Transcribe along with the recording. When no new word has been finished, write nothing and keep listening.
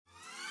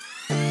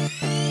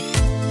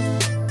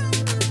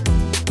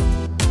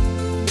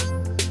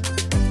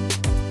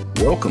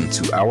Welcome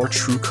to Our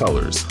True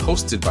Colors,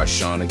 hosted by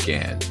Shauna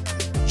Gann.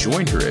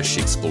 Join her as she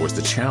explores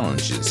the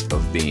challenges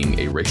of being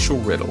a racial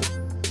riddle,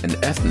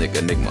 an ethnic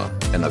enigma,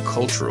 and a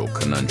cultural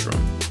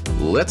conundrum.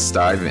 Let's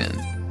dive in.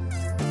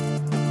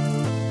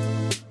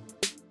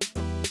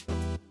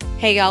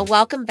 Hey y'all,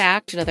 welcome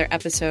back to another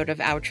episode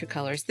of Our True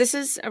Colors. This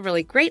is a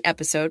really great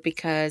episode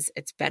because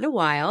it's been a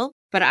while,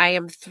 but I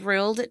am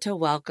thrilled to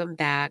welcome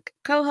back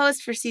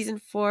co-host for season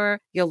 4,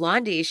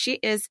 Yolandi. She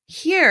is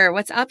here.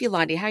 What's up,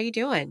 Yolandi? How you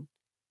doing?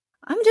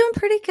 I'm doing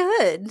pretty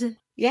good.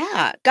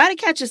 Yeah, gotta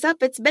catch us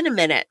up. It's been a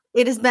minute.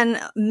 It has been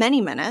many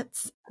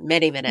minutes.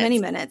 Many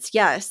minutes,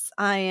 yes.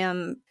 I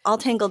am all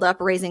tangled up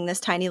raising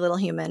this tiny little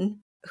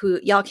human who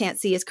y'all can't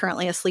see is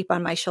currently asleep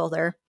on my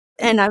shoulder.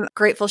 And I'm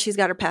grateful she's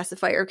got her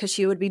pacifier because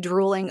she would be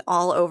drooling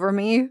all over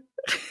me.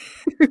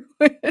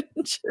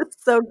 Which is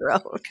so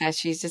gross. Because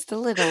she's just a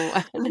little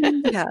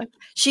one. Yeah.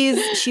 She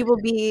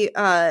will be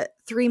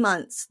 3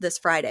 months this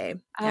Friday.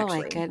 Actually.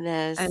 Oh my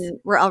goodness. And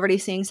we're already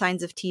seeing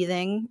signs of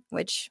teething,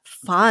 which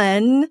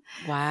fun.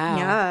 Wow.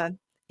 Yeah.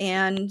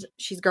 And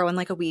she's growing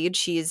like a weed.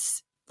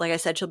 She's, like I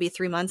said, she'll be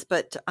 3 months,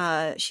 but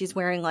she's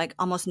wearing like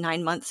almost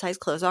 9-month size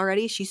clothes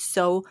already. She's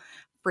so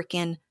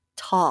freaking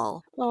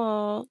tall.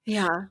 Oh.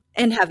 Yeah.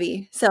 And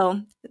heavy.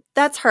 So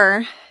that's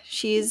her.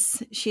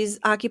 She's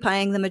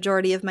occupying the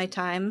majority of my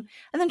time,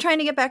 and then trying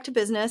to get back to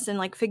business and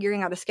like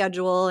figuring out a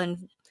schedule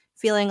and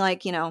feeling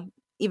like,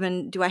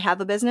 even do I have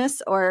a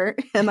business or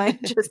am I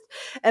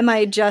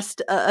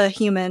just a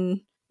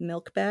human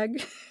milk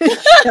bag?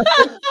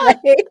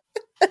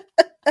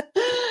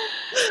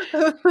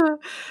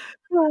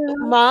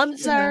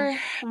 Moms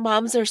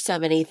are so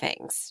many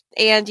things.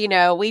 And,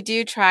 we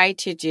do try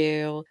to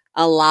do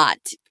a lot,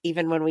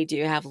 even when we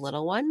do have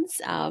little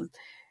ones.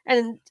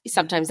 And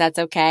sometimes that's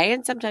okay.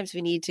 And sometimes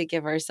we need to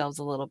give ourselves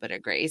a little bit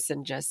of grace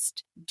and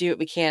just do what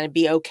we can and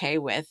be okay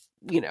with,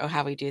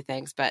 how we do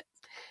things. But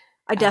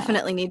I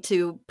definitely need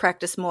to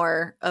practice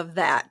more of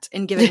that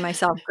and giving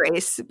myself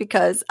grace,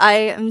 because I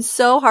am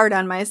so hard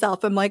on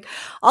myself. I'm like,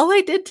 all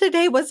I did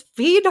today was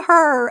feed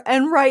her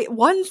and write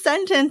one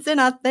sentence in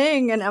a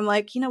thing. And I'm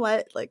like, you know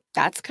what? Like,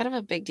 that's kind of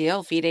a big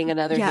deal, feeding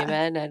another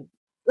human. And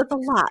that's a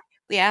lot.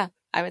 Yeah,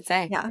 I would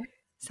say. Yeah.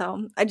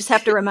 So I just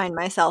have to remind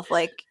myself,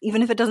 like,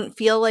 even if it doesn't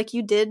feel like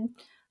you did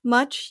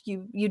much,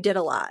 you did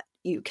a lot.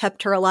 You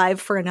kept her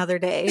alive for another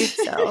day.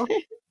 So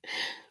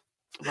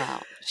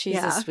wow,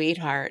 she's a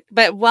sweetheart.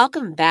 But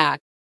welcome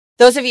back.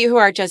 Those of you who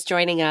are just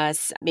joining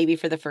us, maybe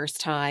for the first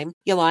time,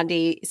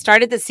 Yolandi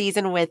started the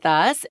season with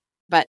us,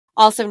 but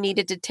also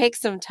needed to take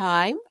some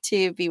time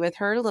to be with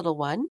her little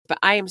one. But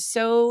I am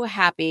so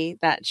happy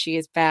that she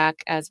is back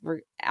as we're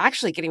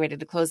actually getting ready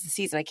to close the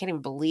season. I can't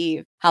even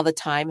believe how the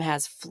time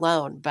has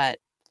flown, but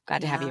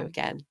glad to have you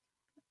again.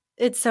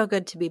 It's so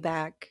good to be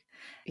back.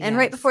 Yes. And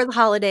right before the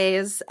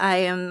holidays, I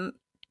am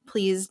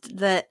pleased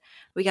that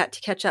we got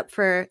to catch up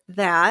for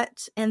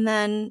that. And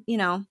then,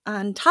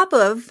 on top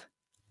of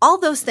all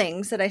those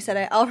things that I said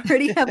I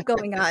already have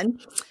going on,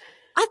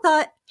 I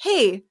thought,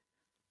 hey,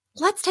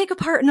 let's take a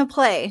part in a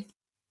play.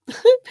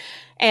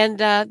 And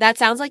that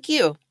sounds like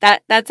you.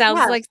 That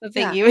sounds like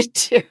something you would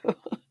do.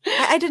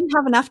 I didn't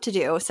have enough to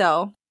do,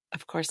 so.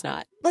 Of course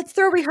not. Let's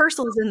throw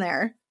rehearsals in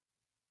there.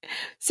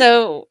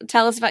 So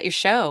tell us about your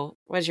show.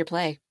 What is your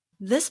play?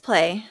 This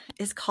play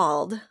is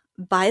called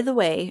By the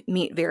Way,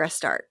 Meet Vera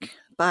Stark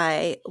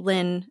by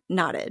Lynn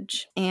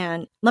Nottage.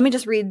 And let me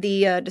just read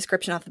the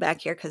description off the back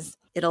here because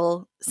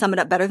it'll sum it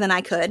up better than I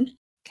could.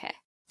 Okay.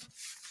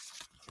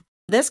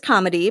 This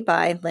comedy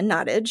by Lynn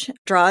Nottage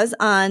draws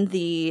on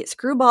the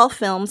screwball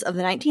films of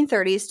the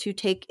 1930s to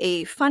take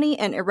a funny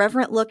and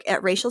irreverent look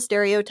at racial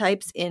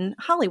stereotypes in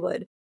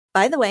Hollywood.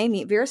 By the Way,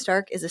 Meet Vera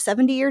Stark is a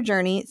 70-year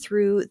journey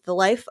through the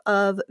life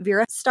of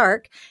Vera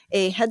Stark,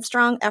 a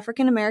headstrong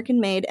African-American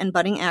maid and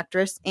budding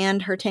actress,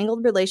 and her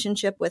tangled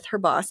relationship with her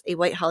boss, a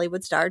white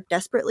Hollywood star,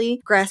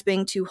 desperately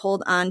grasping to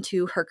hold on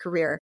to her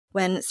career.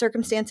 When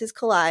circumstances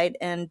collide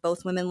and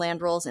both women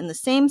land roles in the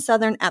same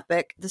Southern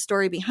epic, the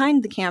story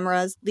behind the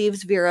cameras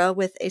leaves Vera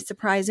with a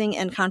surprising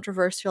and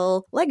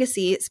controversial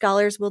legacy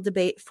scholars will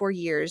debate for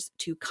years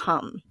to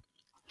come.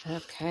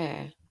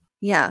 Okay.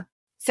 Yeah.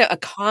 So a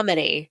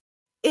comedy.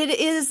 It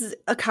is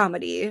a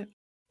comedy.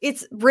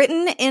 It's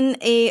written in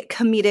a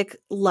comedic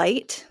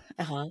light,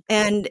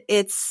 and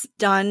it's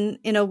done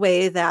in a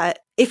way that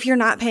if you're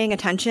not paying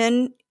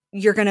attention,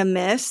 you're going to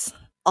miss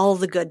all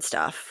the good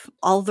stuff,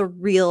 all the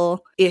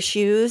real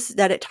issues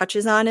that it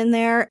touches on in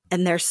there.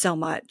 And there's so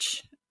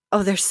much.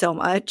 Oh, there's so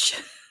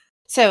much.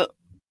 So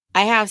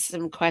I have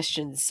some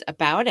questions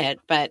about it,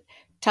 but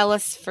tell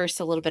us first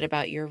a little bit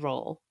about your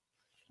role.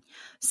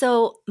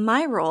 So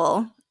my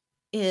role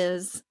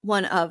is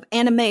one of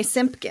Anna Mae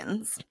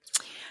Simpkins.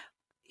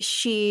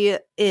 She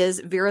is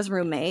Vera's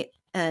roommate,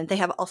 and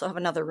they also have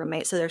another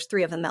roommate, so there's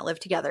 3 of them that live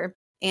together.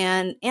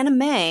 And Anna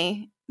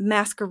Mae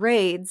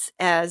masquerades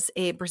as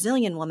a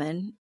Brazilian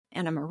woman,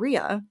 Ana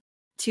Maria,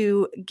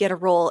 to get a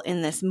role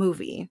in this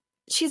movie.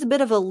 She's a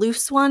bit of a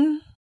loose one.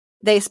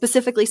 They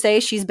specifically say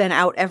she's been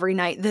out every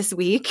night this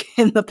week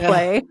in the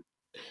play.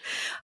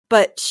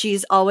 But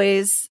she's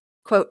always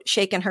quote,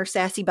 shaking her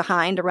sassy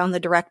behind around the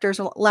director's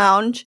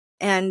lounge.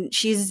 And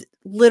she's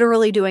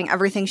literally doing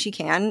everything she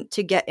can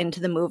to get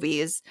into the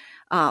movies,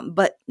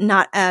 but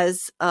not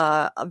as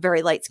a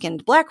very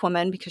light-skinned Black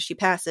woman because she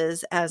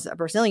passes as a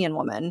Brazilian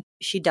woman.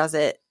 She does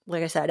it,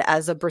 like I said,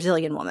 as a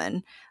Brazilian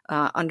woman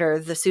under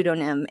the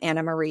pseudonym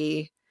Anna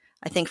Marie,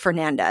 I think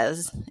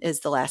Fernandez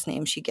is the last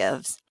name she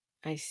gives.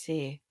 I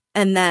see.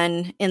 And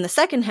then in the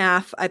second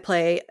half, I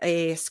play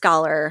a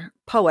scholar,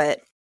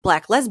 poet,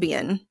 Black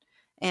lesbian,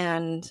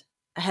 and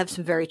I have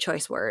some very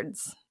choice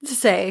words to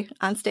say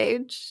on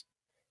stage.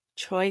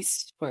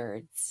 Choice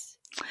words.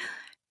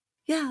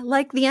 Yeah,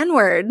 like the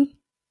N-word.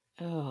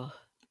 Oh.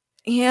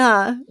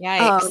 Yeah.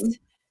 Yikes.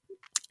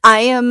 I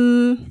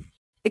am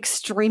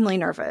extremely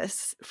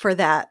nervous for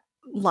that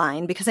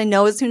line because I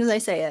know as soon as I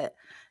say it,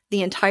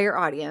 the entire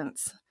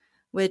audience,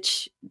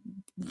 which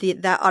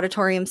that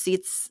auditorium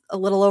seats a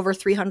little over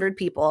 300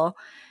 people,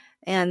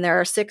 and there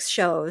are 6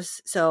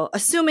 shows. So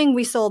assuming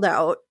we sold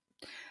out,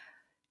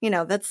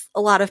 that's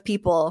a lot of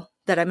people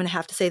that I'm going to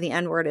have to say the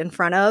N-word in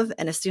front of.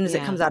 And as soon as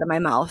it comes out of my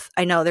mouth,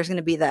 I know there's going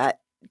to be that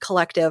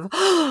collective.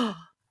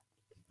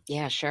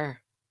 Yeah,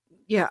 sure.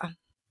 Yeah.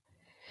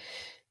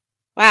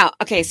 Wow.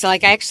 Okay. So I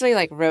actually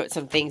wrote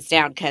some things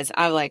down because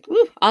I'm like,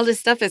 woo, all this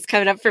stuff is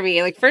coming up for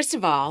me. First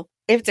of all,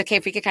 if it's okay,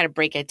 if we could kind of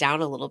break it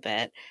down a little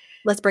bit.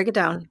 Let's break it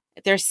down.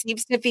 There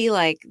seems to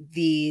be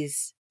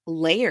these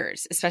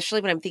layers,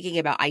 especially when I'm thinking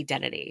about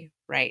identity,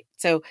 right?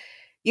 So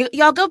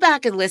y'all go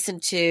back and listen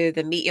to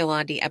the Meet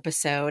Yolandi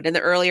episode and the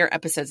earlier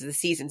episodes of the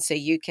season so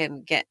you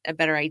can get a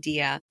better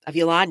idea of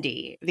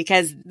Yolandi,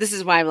 because this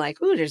is why I'm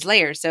like, ooh, there's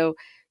layers. So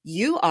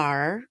you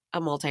are a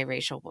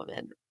multiracial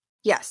woman.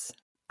 Yes.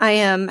 I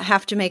am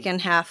half Jamaican,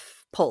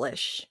 half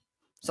Polish,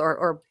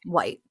 or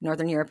white,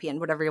 Northern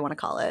European, whatever you want to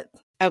call it.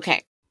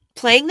 Okay.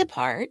 Playing the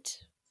part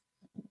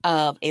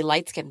of a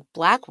light-skinned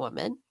Black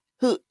woman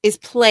who is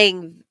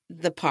playing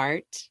the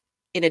part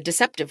in a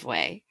deceptive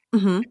way.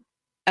 Mm-hmm.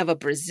 Of a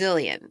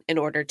Brazilian in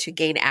order to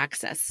gain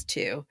access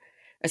to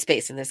a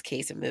space, in this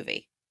case, a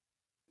movie.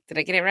 Did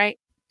I get it right?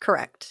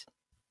 Correct.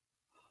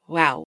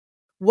 Wow.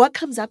 What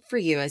comes up for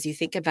you as you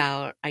think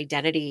about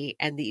identity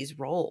and these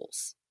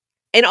roles?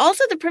 And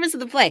also the premise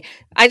of the play.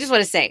 I just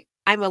want to say,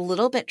 I'm a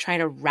little bit trying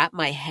to wrap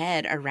my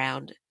head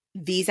around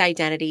these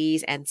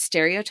identities and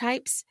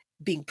stereotypes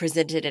being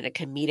presented in a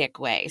comedic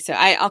way. So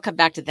I'll come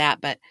back to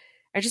that, but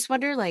I just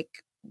wonder,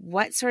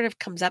 what sort of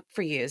comes up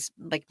for you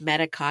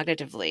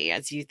metacognitively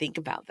as you think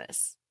about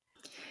this?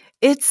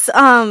 It's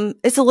a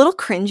little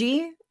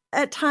cringy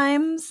at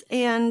times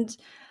and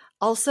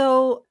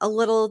also a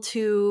little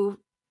too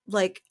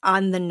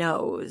on the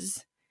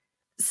nose.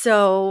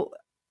 So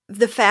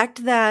the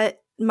fact that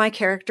my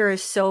character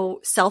is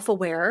so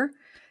self-aware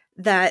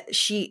that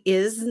she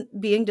is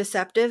being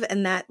deceptive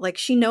and that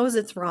she knows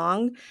it's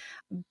wrong,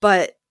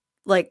 but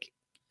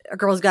a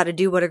girl's got to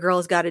do what a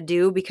girl's got to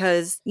do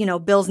because,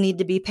 bills need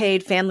to be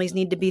paid, families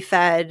need to be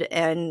fed.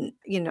 And,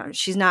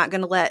 she's not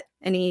going to let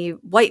any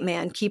white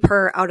man keep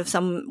her out of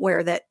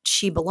somewhere that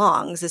she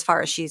belongs as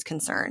far as she's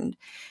concerned,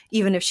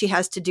 even if she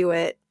has to do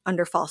it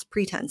under false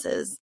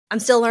pretenses. I'm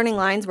still learning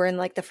lines. We're in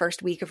the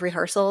first week of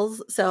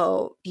rehearsals.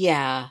 So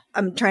yeah,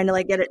 I'm trying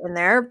to get it in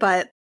there.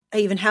 But I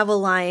even have a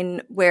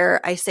line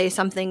where I say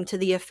something to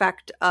the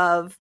effect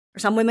of,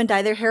 some women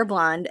dye their hair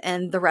blonde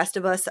and the rest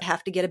of us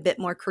have to get a bit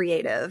more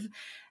creative.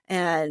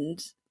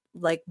 And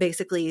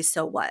basically,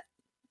 so what?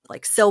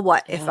 So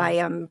what if I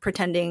am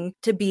pretending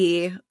to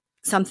be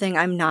something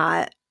I'm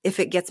not, if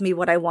it gets me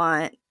what I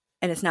want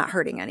and it's not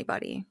hurting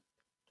anybody?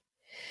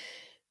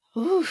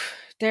 Ooh,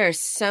 there's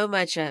so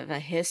much of a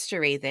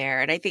history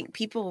there. And I think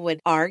people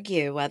would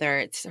argue whether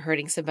it's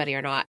hurting somebody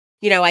or not.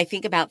 I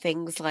think about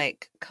things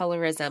like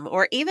colorism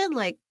or even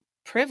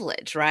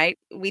privilege, right?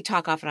 We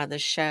talk often on the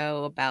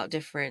show about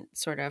different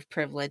sort of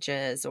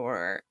privileges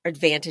or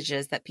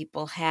advantages that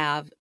people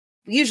have.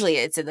 Usually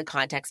it's in the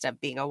context of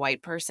being a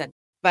white person,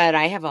 but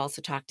I have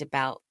also talked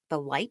about the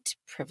light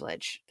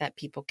privilege that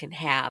people can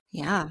have.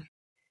 Yeah.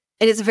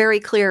 It is very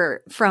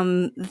clear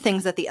from the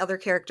things that the other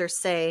characters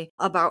say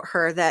about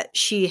her that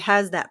she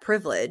has that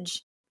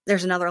privilege.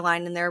 There's another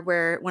line in there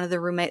where one of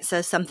the roommates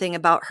says something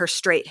about her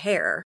straight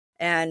hair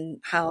and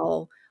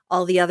how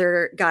all the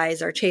other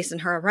guys are chasing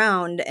her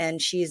around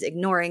and she's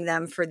ignoring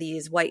them for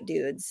these white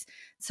dudes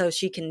so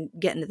she can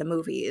get into the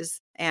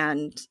movies.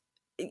 And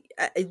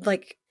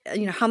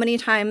how many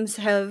times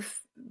have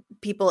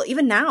people,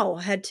 even now,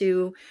 had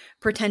to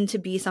pretend to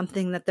be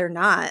something that they're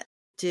not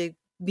to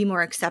be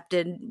more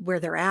accepted where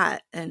they're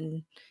at?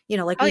 And,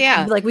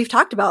 we've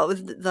talked about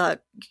with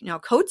the,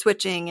 code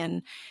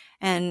switching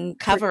and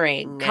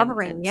covering.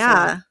 And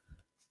yeah. So,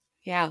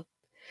 yeah.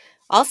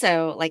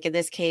 Also, in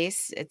this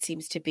case, it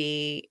seems to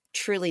be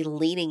truly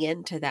leaning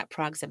into that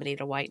proximity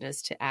to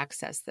whiteness to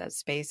access those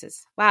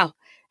spaces. Wow,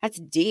 that's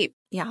deep.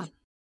 Yeah.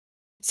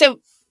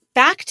 So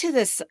back to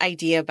this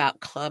idea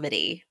about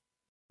comedy.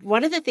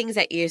 One of the things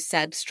that you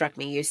said struck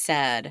me. You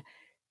said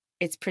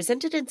it's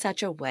presented in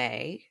such a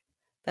way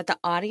that the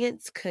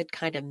audience could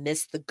kind of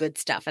miss the good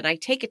stuff. And I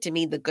take it to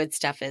mean the good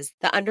stuff is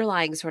the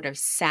underlying sort of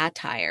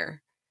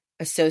satire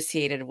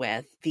associated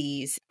with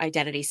these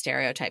identity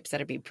stereotypes that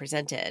are being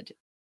presented,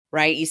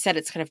 right? You said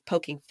it's kind of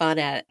poking fun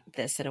at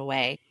this in a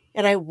way.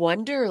 And I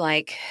wonder,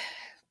 like,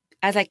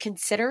 as I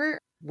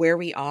consider where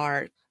we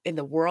are in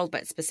the world,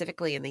 but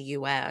specifically in the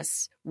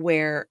US,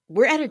 where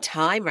we're at a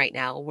time right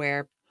now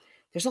where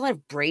there's a lot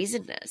of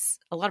brazenness,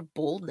 a lot of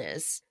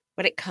boldness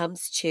when it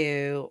comes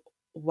to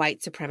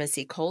white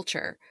supremacy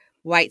culture,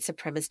 white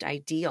supremacist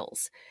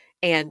ideals,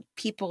 and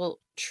people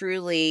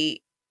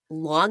truly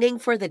longing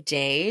for the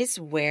days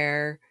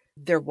where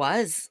there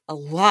was a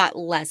lot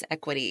less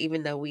equity,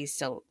 even though we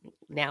still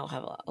now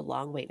have a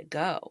long way to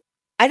go.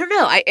 I don't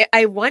know.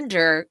 I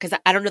wonder, because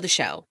I don't know the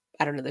show.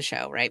 I don't know the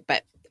show, right?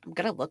 But I'm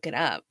going to look it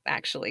up,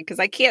 actually, because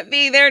I can't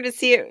be there to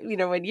see it,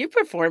 when you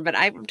perform. But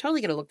I'm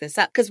totally going to look this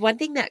up. Because one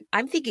thing that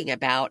I'm thinking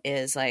about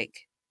is,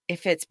 like,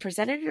 if it's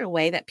presented in a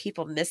way that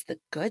people miss the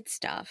good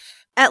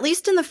stuff. At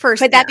least in the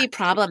first Could that act. be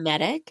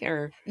problematic?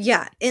 Or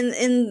Yeah. In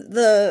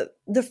the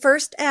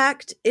first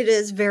act, it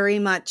is very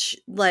much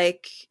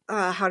like,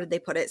 how did they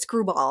put it?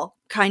 Screwball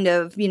kind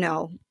of,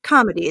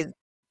 comedy.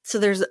 So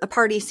there's a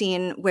party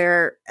scene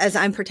where, as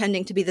I'm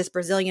pretending to be this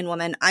Brazilian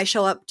woman, I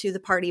show up to the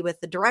party with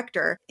the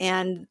director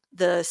and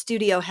the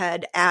studio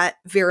head at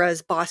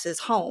Vera's boss's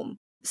home.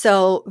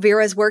 So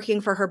Vera's working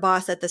for her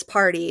boss at this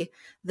party.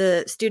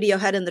 The studio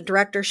head and the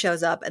director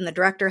shows up, and the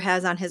director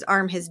has on his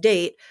arm his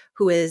date,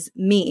 who is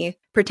me,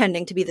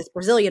 pretending to be this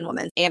Brazilian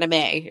woman. Anime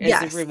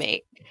is a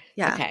roommate.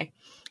 Yeah. Okay.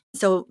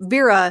 So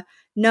Vera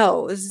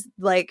knows,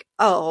 like,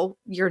 oh,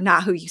 you're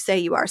not who you say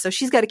you are. So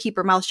she's got to keep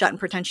her mouth shut and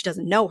pretend she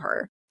doesn't know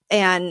her.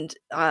 And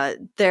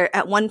there,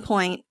 at one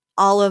point,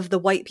 all of the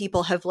white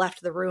people have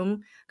left the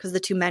room because the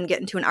two men get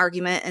into an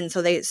argument. And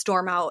so they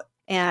storm out,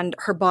 and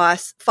her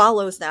boss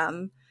follows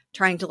them,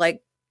 trying to,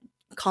 like,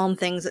 calm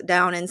things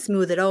down and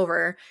smooth it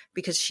over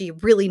because she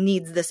really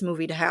needs this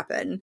movie to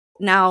happen.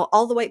 Now,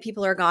 all the white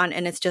people are gone,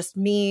 and it's just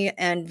me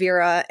and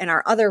Vera and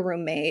our other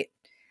roommate,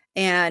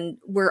 and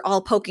we're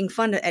all poking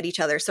fun at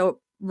each other. So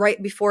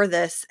right before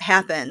this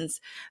happens,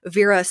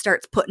 Vera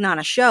starts putting on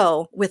a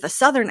show with a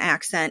Southern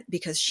accent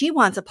because she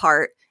wants a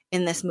part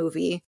in this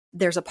movie.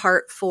 There's a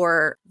part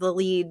for the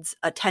lead's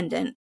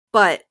attendant,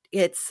 but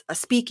it's a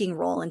speaking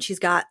role, and she's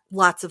got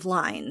lots of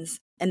lines.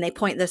 And they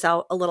point this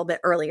out a little bit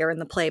earlier in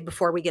the play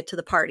before we get to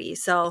the party.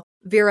 So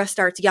Vera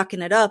starts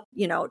yucking it up,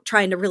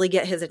 trying to really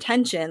get his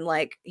attention,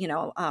 like,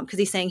 because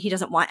he's saying he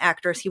doesn't want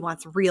actors. He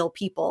wants real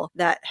people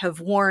that have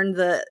worn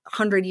the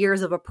 100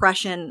 years of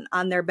oppression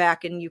on their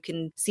back, and you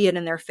can see it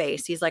in their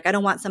face. He's like, I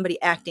don't want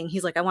somebody acting.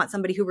 He's like, I want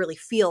somebody who really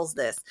feels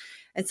this.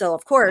 And so,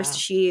 of course,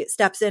 she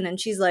steps in and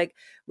she's like,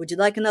 would you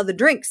like another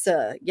drink,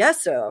 sir?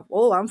 Yes, sir.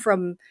 Oh, I'm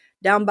from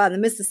down by the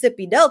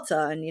Mississippi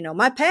Delta, and,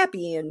 my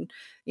pappy, and,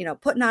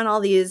 putting on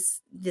all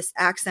this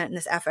accent and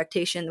this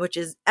affectation, which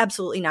is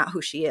absolutely not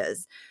who she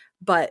is.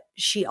 But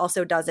she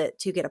also does it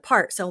to get a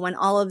part. So when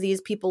all of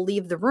these people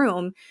leave the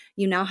room,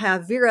 you now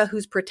have Vera,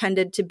 who's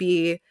pretended to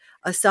be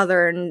a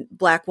Southern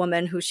Black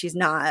woman who she's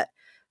not.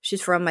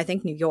 She's from, I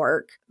think, New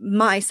York.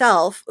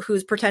 Myself,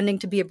 who's pretending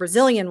to be a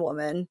Brazilian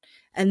woman.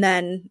 And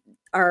then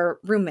our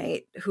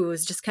roommate, who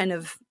is just kind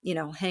of,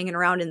 hanging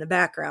around in the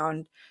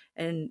background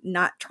and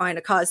not trying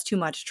to cause too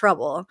much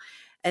trouble.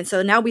 And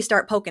so now we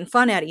start poking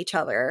fun at each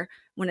other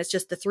when it's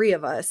just the three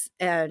of us.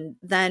 And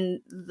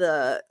then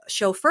the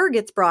chauffeur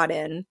gets brought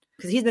in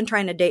because he's been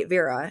trying to date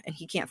Vera and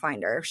he can't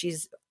find her.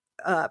 She's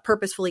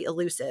purposefully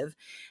elusive.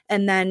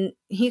 And then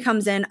he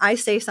comes in, I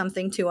say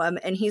something to him,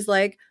 and he's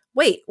like,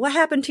 wait, what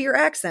happened to your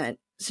accent?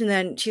 And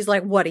then she's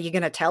like, what, are you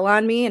going to tell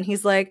on me? And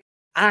he's like,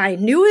 I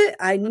knew it.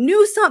 I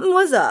knew something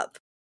was up.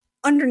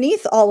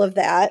 Underneath all of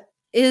that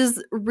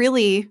is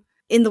really,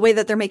 in the way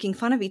that they're making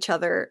fun of each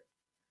other,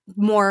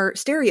 more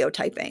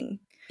stereotyping.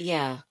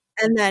 Yeah.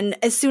 And then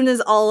as soon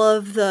as all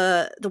of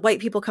the white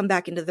people come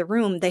back into the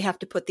room, they have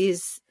to put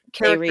these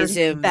characters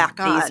back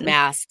on. These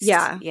masks.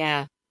 Yeah.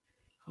 Yeah.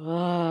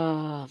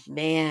 Oh,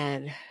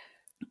 man.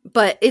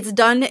 But it's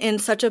done in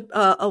such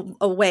a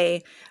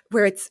way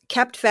where it's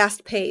kept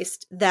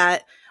fast-paced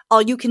that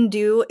all you can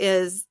do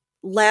is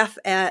laugh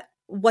at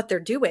what they're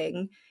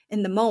doing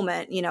in the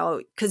moment,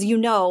 because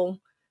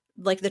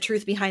like the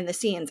truth behind the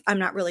scenes, I'm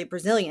not really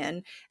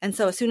Brazilian. And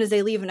so as soon as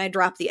they leave and I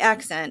drop the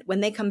accent, when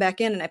they come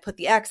back in and I put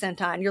the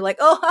accent on, you're like,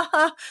 oh,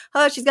 ha,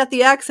 ha, she's got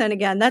the accent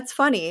again. That's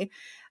funny.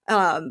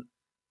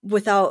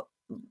 Without,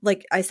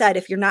 like I said,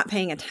 if you're not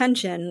paying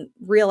attention,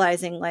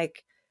 realizing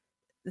like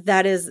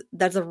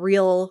that's a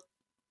real,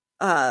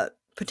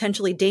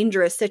 potentially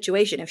dangerous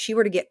situation. If she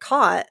were to get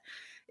caught,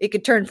 it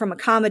could turn from a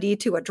comedy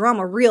to a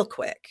drama real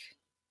quick.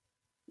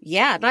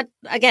 Yeah.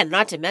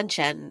 Not to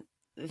mention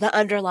the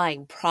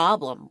underlying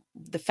problem,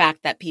 the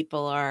fact that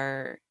people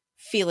are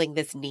feeling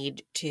this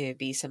need to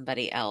be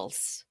somebody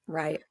else,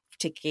 right,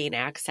 to gain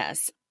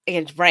access,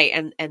 and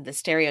the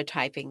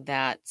stereotyping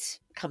that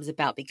comes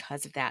about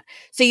because of that.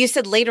 So you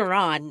said later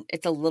on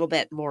it's a little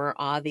bit more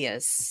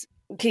obvious.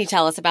 Can you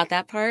tell us about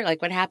that part?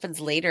 Like what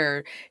happens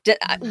later?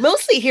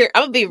 Mostly here,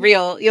 I'm gonna be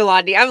real,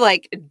 Yolandi. I'm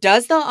like,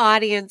 does the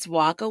audience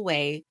walk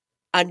away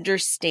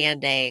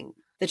understanding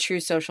the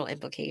true social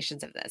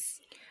implications of this?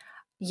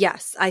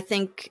 Yes, I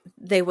think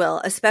they will,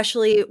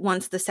 especially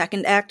once the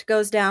second act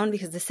goes down,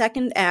 because the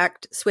second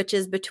act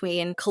switches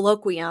between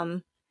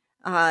Colloquium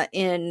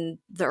in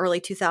the early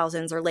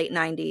 2000s or late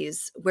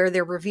 90s, where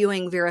they're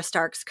reviewing Vera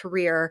Stark's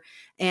career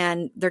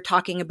and they're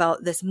talking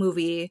about this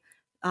movie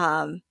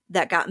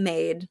that got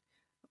made,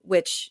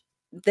 which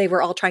they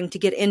were all trying to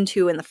get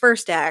into in the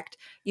first act.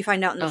 You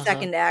find out in the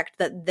second act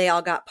that they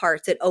all got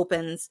parts. It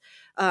opens,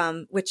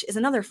 which is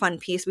another fun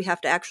piece. We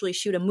have to actually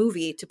shoot a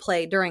movie to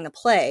play during a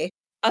play.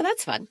 Oh,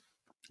 that's fun.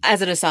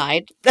 As an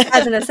aside.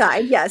 As an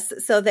aside, yes.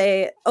 So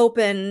they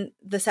open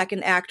the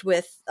second act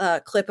with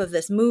a clip of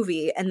this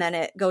movie, and then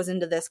it goes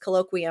into this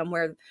colloquium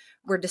where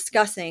we're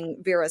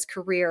discussing Vera's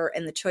career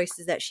and the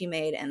choices that she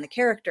made and the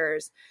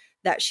characters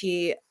that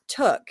she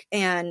took.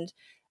 And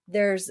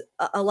there's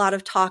a lot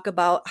of talk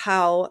about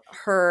how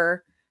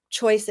her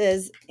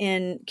choices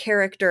in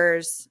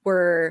characters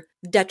were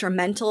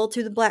detrimental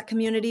to the Black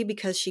community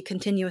because she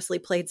continuously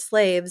played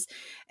slaves.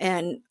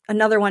 And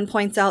another one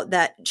points out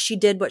that she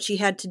did what she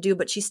had to do,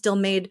 but she still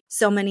made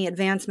so many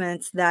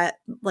advancements that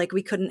like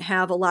we couldn't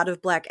have a lot of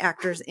Black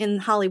actors in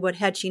Hollywood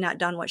had she not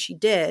done what she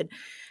did.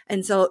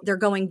 And so they're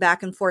going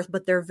back and forth,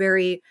 but they're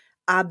very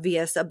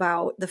obvious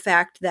about the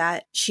fact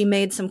that she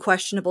made some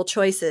questionable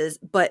choices.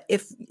 But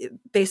if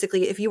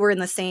you were in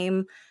the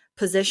same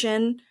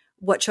position,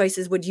 what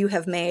choices would you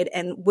have made,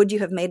 and would you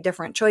have made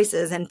different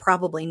choices? And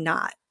probably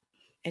not.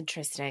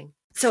 Interesting.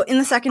 So in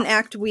the second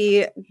act,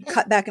 we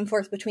cut back and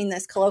forth between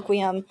this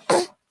colloquium.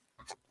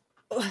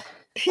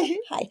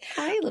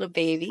 Hi, little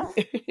baby.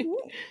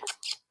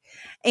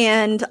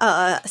 And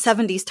a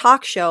 70s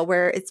talk show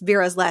where it's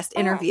Vera's last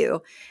interview,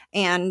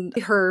 and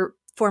her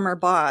former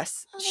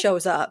boss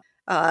shows up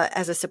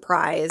as a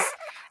surprise,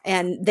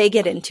 and they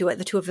get into it.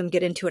 The two of them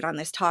get into it on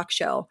this talk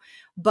show.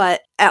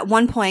 But at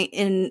one point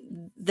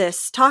in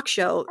this talk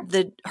show,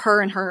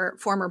 her and her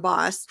former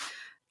boss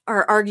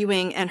are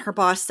arguing, and her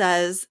boss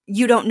says,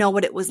 "You don't know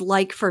what it was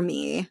like for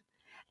me."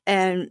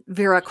 And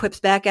Vera quips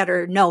back at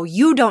her, "No,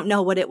 you don't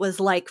know what it was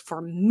like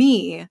for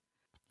me."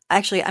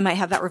 Actually, I might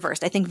have that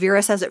reversed. I think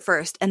Vera says it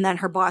first, and then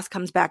her boss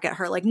comes back at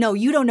her like, "No,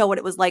 you don't know what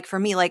it was like for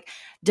me," like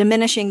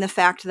diminishing the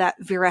fact that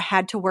Vera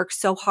had to work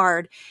so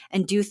hard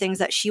and do things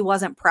that she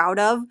wasn't proud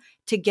of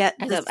to get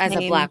as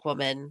a Black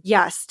woman.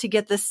 Yes, to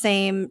get the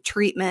same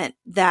treatment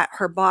that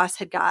her boss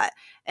had got.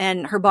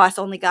 And her boss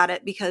only got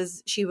it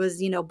because she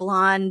was,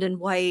 blonde and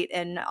white,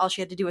 and all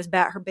she had to do was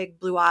bat her big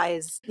blue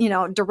eyes.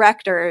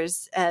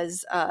 Directors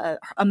as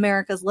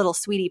America's little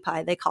sweetie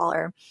pie, they call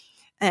her,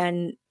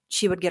 and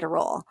she would get a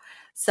role.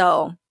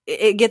 So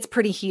it gets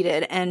pretty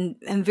heated, and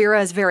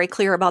Vera is very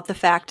clear about the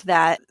fact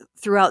that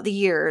throughout the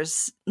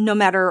years, no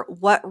matter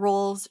what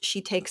roles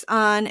she takes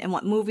on and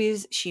what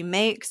movies she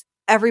makes,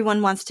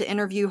 everyone wants to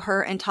interview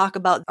her and talk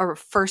about her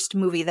first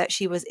movie that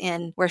she was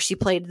in, where she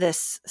played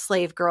this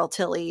slave girl,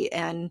 Tilly.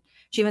 And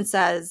she even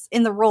says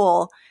in the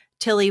role,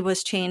 Tilly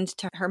was chained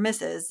to her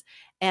missus,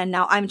 and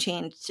now I'm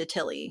chained to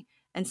Tilly.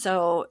 And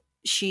so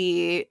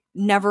she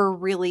never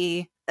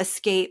really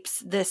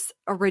escapes this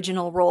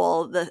original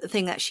role, the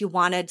thing that she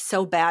wanted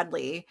so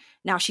badly.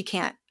 Now she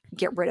can't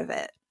get rid of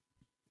it.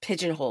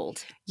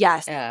 Pigeonholed.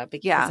 Yes.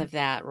 Because of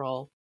that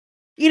role.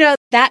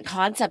 That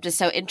concept is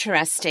so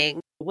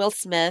interesting. Will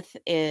Smith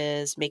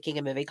is making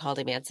a movie called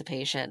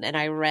Emancipation, and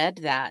I read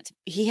that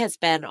he has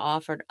been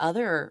offered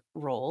other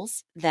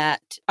roles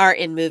that are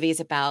in movies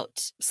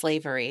about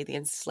slavery, the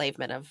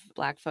enslavement of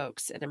Black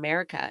folks in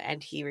America,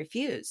 and he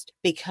refused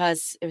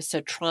because it was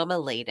so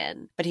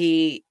trauma-laden. But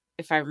he,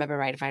 if I remember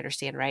right, if I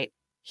understand right,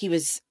 he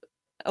was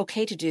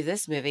okay to do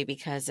this movie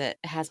because it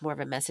has more of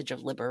a message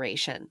of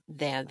liberation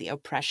than the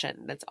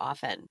oppression that's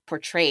often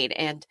portrayed.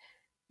 And,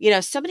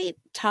 so many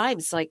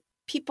times, like,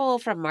 people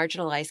from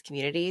marginalized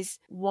communities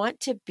want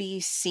to be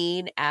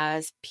seen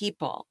as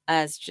people,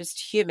 as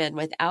just human,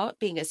 without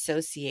being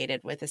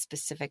associated with a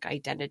specific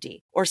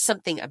identity or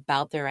something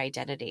about their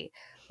identity,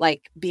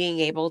 like being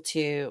able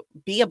to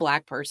be a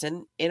Black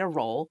person in a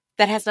role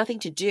that has nothing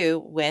to do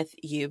with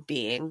you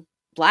being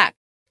Black.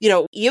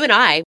 You and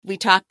I, we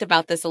talked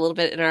about this a little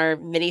bit in our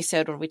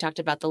mini-sode when we talked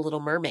about The Little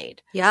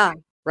Mermaid. Yeah.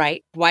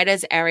 Right? Why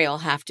does Ariel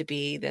have to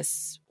be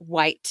this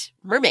white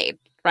mermaid?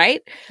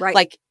 Right? Right.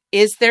 Like,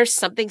 is there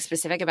something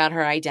specific about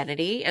her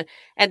identity?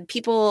 And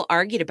people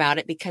argued about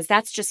it because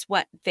that's just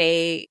what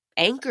they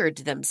anchored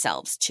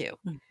themselves to.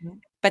 Mm-hmm.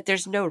 But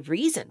there's no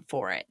reason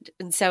for it.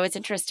 And so it's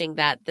interesting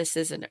that this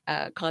is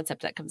a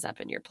concept that comes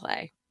up in your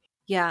play.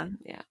 Yeah.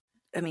 Yeah.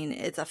 I mean,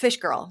 it's a fish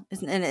girl,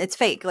 and it's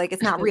fake. Like,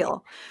 it's not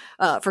real.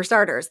 For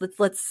starters,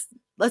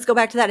 let's go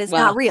back to that. It's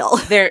not real.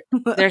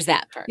 There's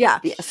that part. Yeah.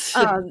 Yes.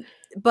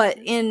 But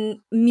in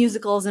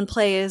musicals and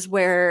plays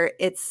where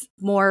it's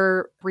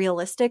more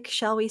realistic,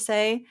 shall we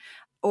say,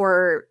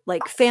 or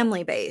like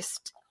family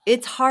based,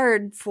 it's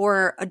hard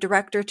for a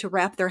director to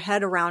wrap their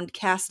head around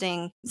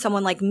casting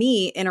someone like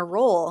me in a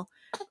role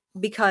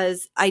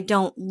because I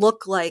don't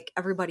look like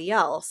everybody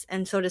else.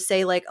 And so to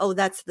say like, oh,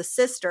 that's the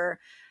sister,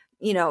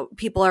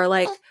 people are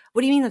like,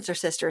 what do you mean that's her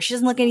sister? She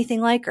doesn't look anything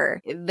like her.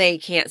 They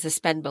can't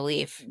suspend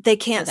belief. They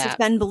can't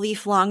suspend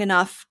belief long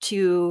enough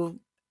to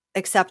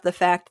accept the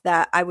fact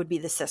that I would be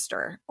the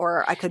sister,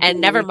 or I could be...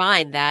 And never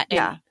mind that.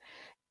 Yeah.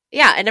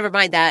 And never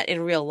mind that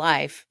in real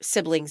life,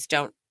 siblings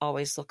don't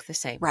always look the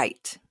same.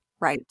 Right.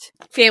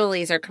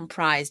 Families are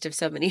comprised of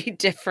so many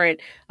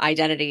different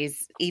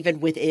identities, even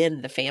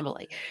within the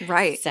family.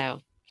 Right. So,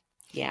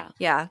 yeah.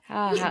 Yeah.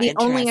 Oh, the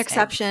only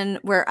exception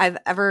where I've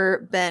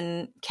ever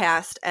been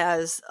cast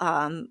as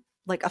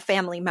like a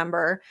family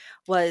member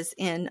was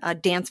in a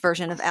dance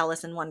version of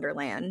Alice in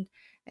Wonderland.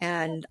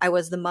 And I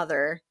was the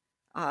mother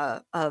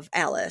of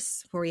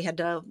Alice, where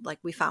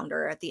we found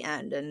her at the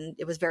end, and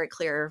it was very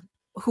clear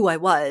who I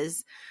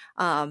was.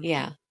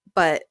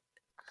 But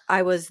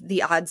I was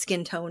the odd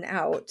skin tone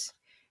out,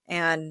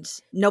 and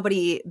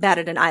nobody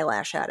batted an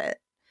eyelash at it.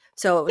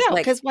 So it was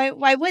because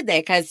why would they?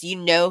 Because you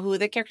know who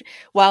the character.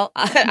 Well,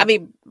 I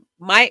mean,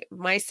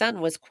 my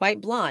son was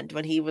quite blonde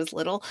when he was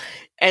little,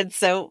 and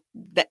so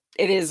that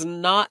it is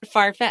not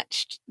far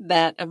fetched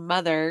that a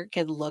mother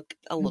can look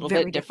a little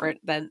bit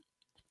different than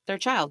their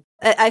child.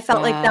 I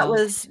felt like that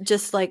was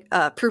just like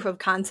a proof of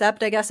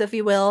concept, I guess, if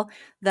you will,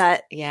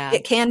 that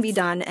it can be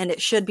done and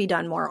it should be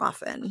done more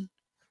often.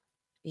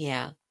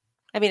 Yeah.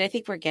 I mean, I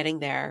think we're getting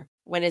there.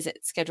 When is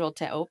it scheduled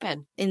to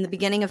open? In the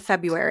beginning of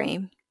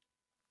February.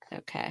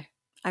 Okay.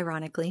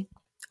 Ironically,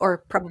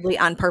 or probably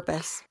on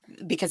purpose.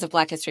 Because of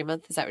Black History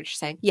Month? Is that what you're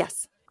saying?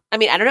 Yes. I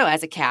mean, I don't know.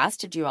 As a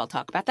cast, did you all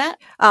talk about that?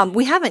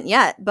 We haven't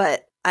yet,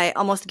 but I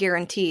almost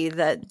guarantee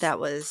that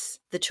was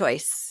the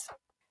choice.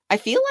 I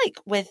feel like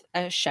with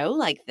a show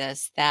like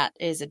this that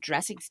is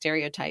addressing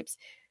stereotypes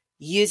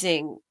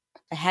using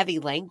heavy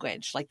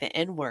language like the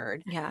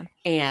N-word. Yeah.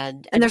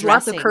 And there's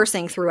lots of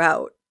cursing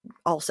throughout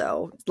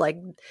also. Like,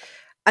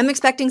 I'm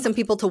expecting some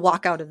people to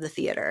walk out of the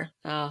theater.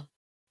 Oh.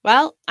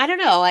 Well, I don't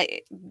know.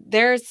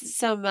 There's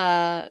some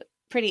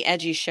pretty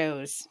edgy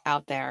shows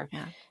out there.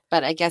 Yeah.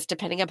 But I guess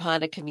depending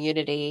upon a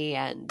community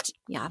and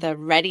the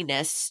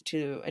readiness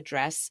to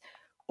address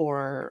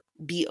or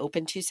be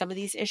open to some of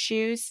these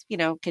issues,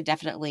 could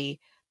definitely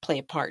play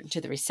a part into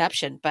the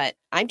reception. But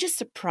I'm just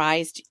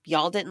surprised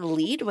y'all didn't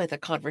lead with a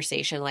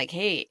conversation like,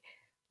 hey,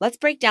 let's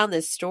break down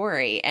this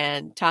story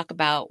and talk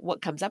about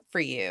what comes up for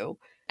you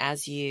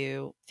as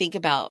you think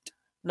about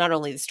not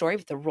only the story,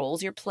 but the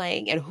roles you're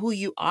playing and who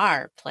you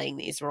are playing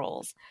these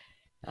roles.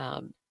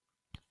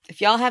 If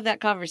y'all have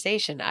that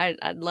conversation,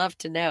 I'd love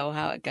to know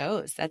how it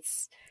goes.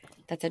 That's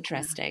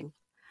interesting,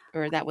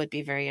 or that would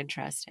be very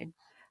interesting.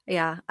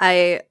 Yeah,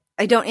 I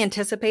don't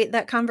anticipate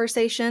that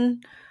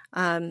conversation,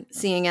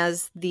 seeing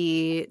as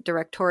the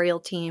directorial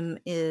team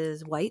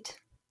is white.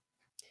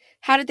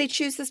 How did they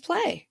choose this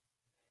play?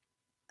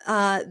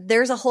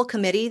 There's a whole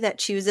committee that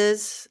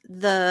chooses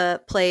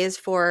the plays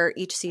for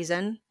each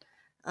season.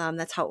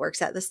 That's how it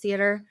works at this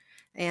theater.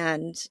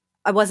 And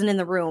I wasn't in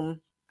the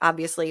room,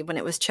 obviously, when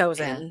it was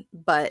chosen,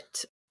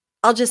 but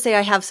I'll just say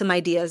I have some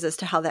ideas as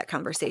to how that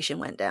conversation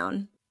went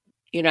down.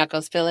 You're not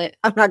going to spill it?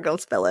 I'm not going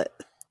to spill it.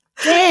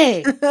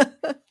 Dang.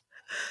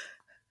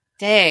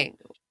 Dang.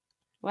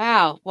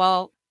 Wow.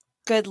 Well,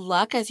 good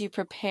luck as you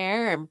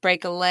prepare and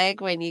break a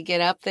leg when you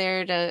get up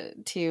there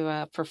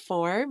to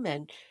perform.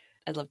 And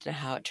I'd love to know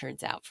how it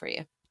turns out for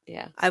you.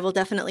 Yeah. I will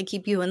definitely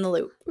keep you in the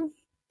loop.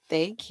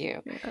 Thank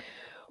you. Yeah.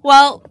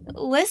 Well,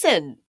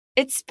 listen,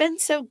 it's been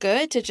so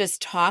good to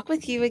just talk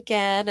with you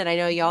again. And I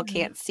know y'all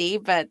can't see,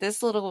 but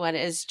this little one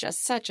is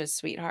just such a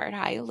sweetheart.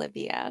 Hi,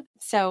 Olivia.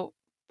 So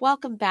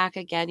welcome back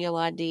again,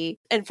 Yolandi.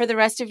 And for the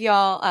rest of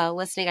y'all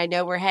listening, I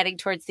know we're heading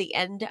towards the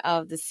end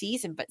of the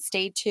season, but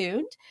stay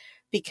tuned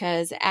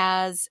because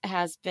as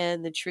has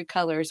been the True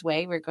Colors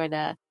way, we're going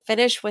to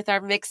finish with our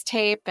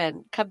mixtape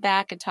and come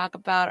back and talk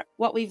about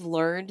what we've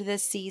learned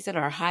this season,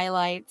 our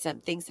highlights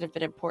and things that have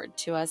been important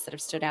to us, that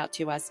have stood out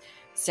to us.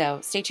 So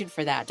stay tuned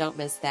for that. Don't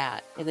miss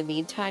that. In the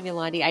meantime,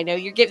 Yolandi, I know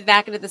you're getting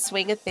back into the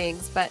swing of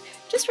things, but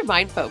just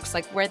remind folks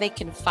like where they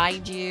can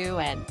find you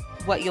and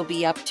what you'll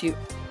be up to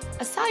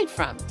aside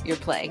from your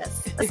play.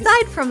 Yes.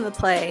 Aside from the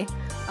play,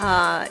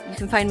 you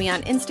can find me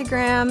on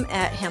Instagram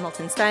at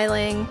Hamilton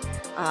Styling.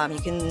 You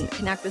can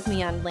connect with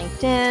me on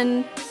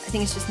LinkedIn. I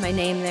think it's just my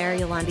name there,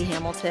 Yolandi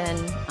Hamilton.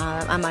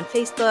 I'm on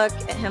Facebook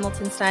at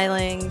Hamilton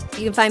Styling.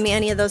 You can find me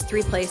any of those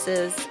 3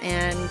 places,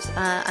 and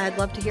I'd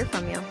love to hear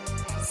from you.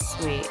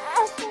 Sweet.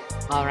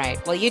 All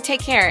right. Well, you take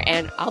care,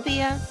 and I'll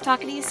be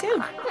talking to you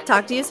soon.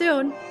 Talk to you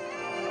soon.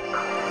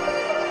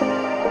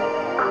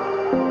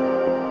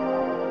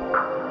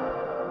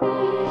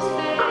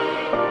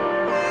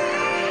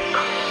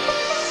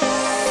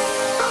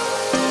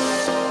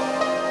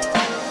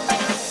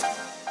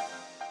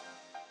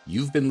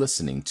 You've been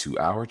listening to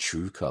Our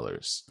True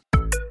Colors.